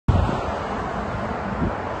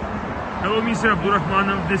Hello, Mr.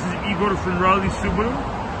 Abdurrahmanov. This is Igor from Raleigh Subaru.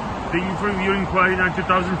 Thank you for your inquiry on our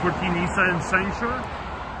 2014 Nissan Sentra.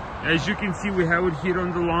 As you can see, we have it here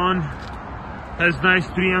on the lawn. Has nice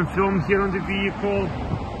 3M film here on the vehicle.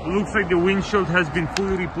 It looks like the windshield has been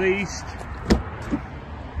fully replaced.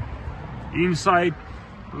 Inside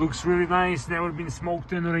looks really nice, never been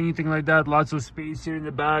smoked in or anything like that. Lots of space here in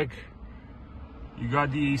the back. You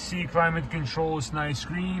got the AC, climate controls, nice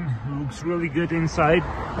screen. It looks really good inside.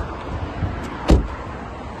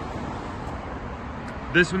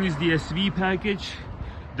 This one is the SV package.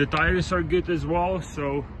 The tires are good as well,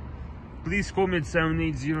 so please call me at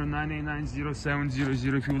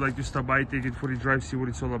 780-989-0700 if you would like to stop by, take it for a drive, see what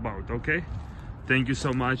it's all about, okay? Thank you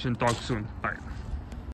so much and talk soon. Bye.